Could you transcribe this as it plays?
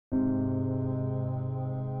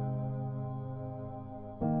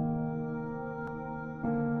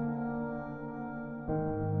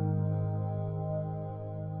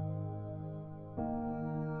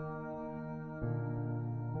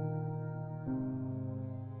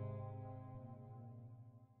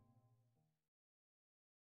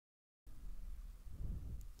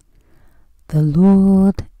The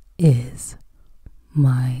Lord is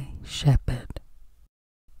my shepherd.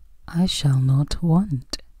 I shall not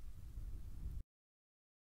want.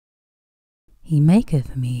 He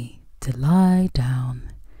maketh me to lie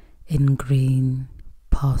down in green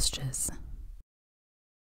pastures.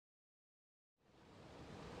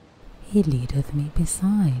 He leadeth me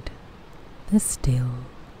beside the still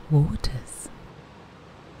waters.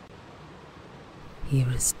 He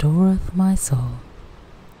restoreth my soul.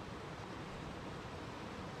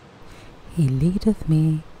 He leadeth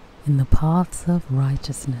me in the paths of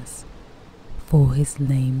righteousness for his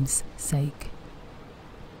name's sake.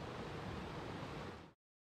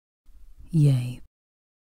 Yea,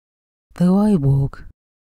 though I walk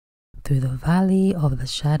through the valley of the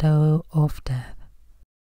shadow of death,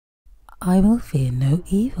 I will fear no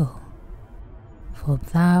evil, for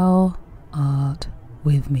thou art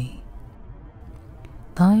with me.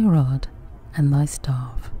 Thy rod and thy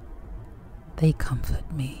staff, they comfort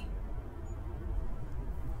me.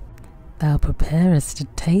 Thou preparest a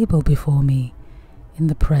table before me in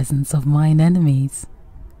the presence of mine enemies.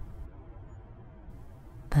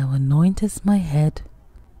 Thou anointest my head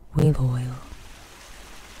with oil.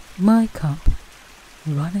 My cup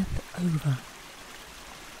runneth over.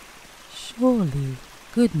 Surely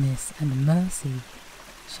goodness and mercy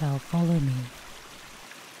shall follow me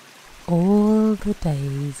all the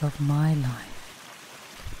days of my life,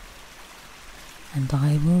 and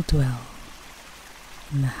I will dwell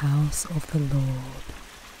in the house of the Lord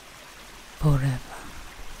forever.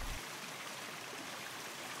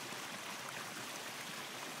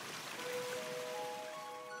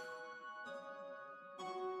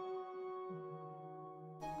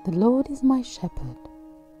 The Lord is my shepherd.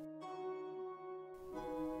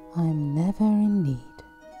 I am never in need.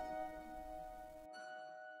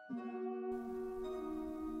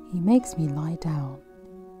 He makes me lie down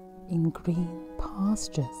in green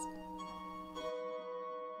pastures.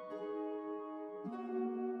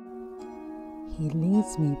 He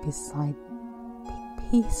leads me beside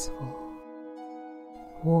peaceful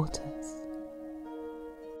waters.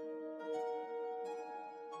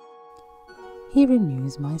 He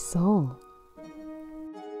renews my soul.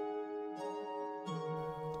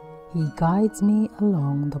 He guides me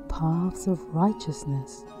along the paths of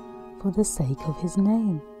righteousness for the sake of his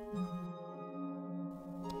name.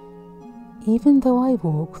 Even though I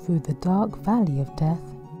walk through the dark valley of death,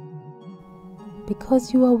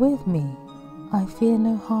 because you are with me, I fear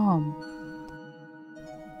no harm.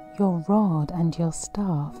 Your rod and your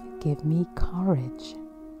staff give me courage.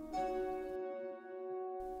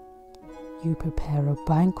 You prepare a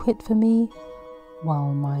banquet for me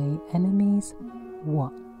while my enemies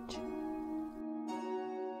watch.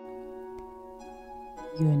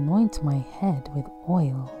 You anoint my head with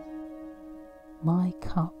oil. My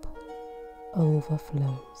cup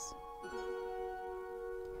overflows.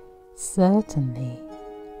 Certainly,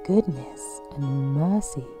 goodness and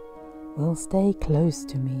mercy will stay close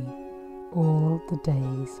to me all the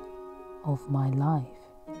days of my life,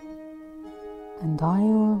 and I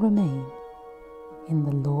will remain in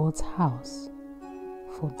the Lord's house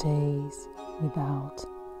for days without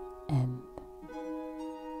end.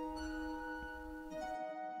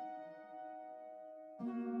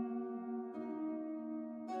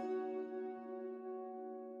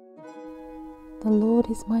 The Lord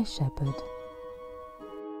is my shepherd.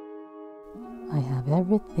 I have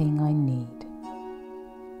everything I need.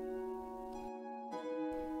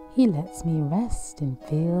 He lets me rest in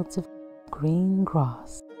fields of green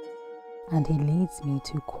grass, and he leads me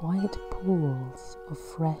to quiet pools of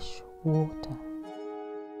fresh water.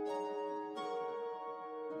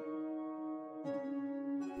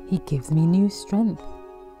 He gives me new strength.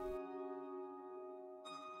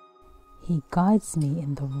 He guides me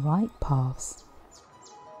in the right paths,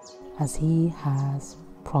 as he has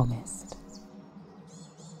promised.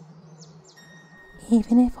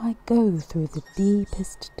 Even if I go through the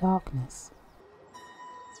deepest darkness,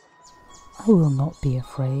 I will not be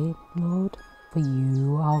afraid, Lord, for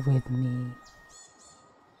you are with me.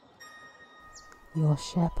 Your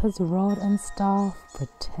shepherd's rod and staff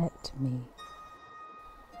protect me.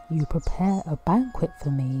 You prepare a banquet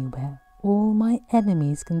for me where all my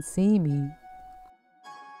enemies can see me.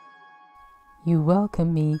 You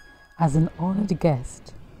welcome me as an honored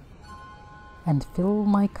guest and fill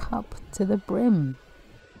my cup to the brim.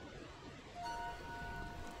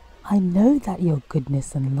 I know that your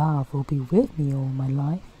goodness and love will be with me all my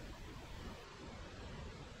life,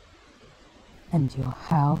 and your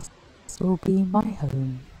house will be my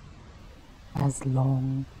home as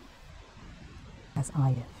long as I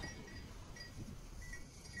live.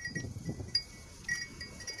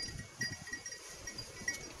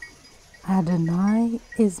 Adonai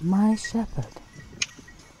is my shepherd.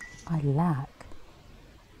 I lack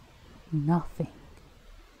nothing.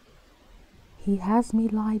 He has me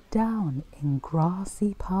lie down in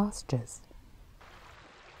grassy pastures.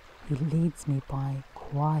 He leads me by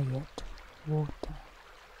quiet water.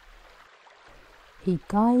 He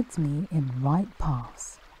guides me in right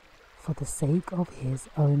paths for the sake of his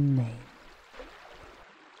own name.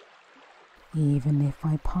 Even if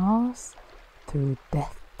I pass through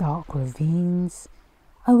death-dark ravines,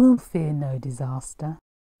 I will fear no disaster.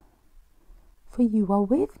 For you are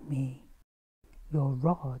with me, your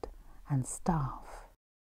rod and staff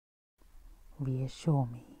reassure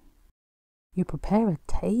me. You prepare a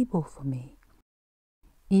table for me,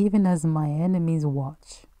 even as my enemies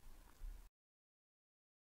watch.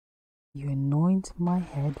 You anoint my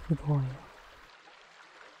head with oil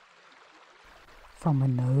from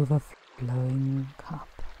an overflowing cup.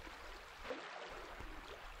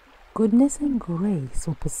 Goodness and grace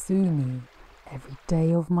will pursue me every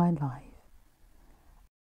day of my life,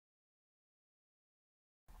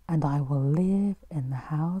 and I will live in the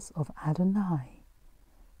house of Adonai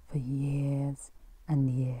for years and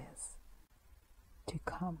years to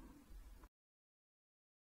come.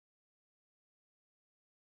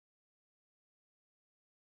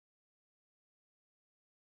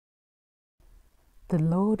 The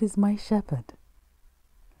Lord is my shepherd,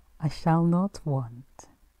 I shall not want.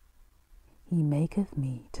 He maketh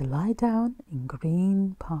me to lie down in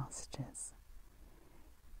green pastures.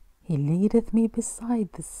 He leadeth me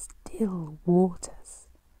beside the still waters.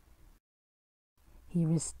 He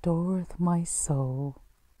restoreth my soul.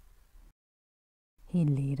 He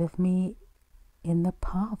leadeth me in the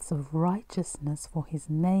paths of righteousness for his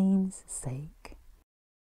name's sake.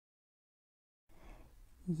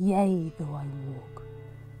 Yea, though I walk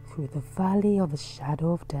through the valley of the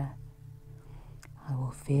shadow of death, I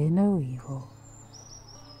will fear no evil,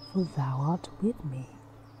 for thou art with me.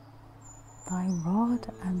 Thy rod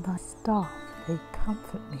and thy staff, they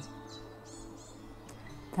comfort me.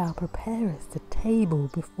 Thou preparest a table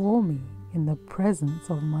before me in the presence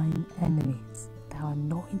of mine enemies. Thou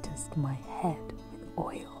anointest my head with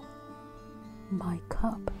oil. My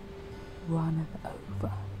cup runneth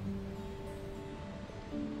over.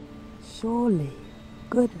 Surely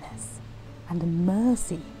goodness and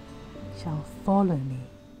mercy shall follow me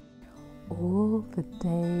all the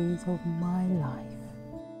days of my life,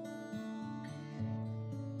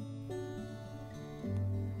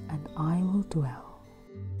 and I will dwell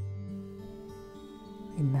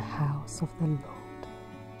in the house of the Lord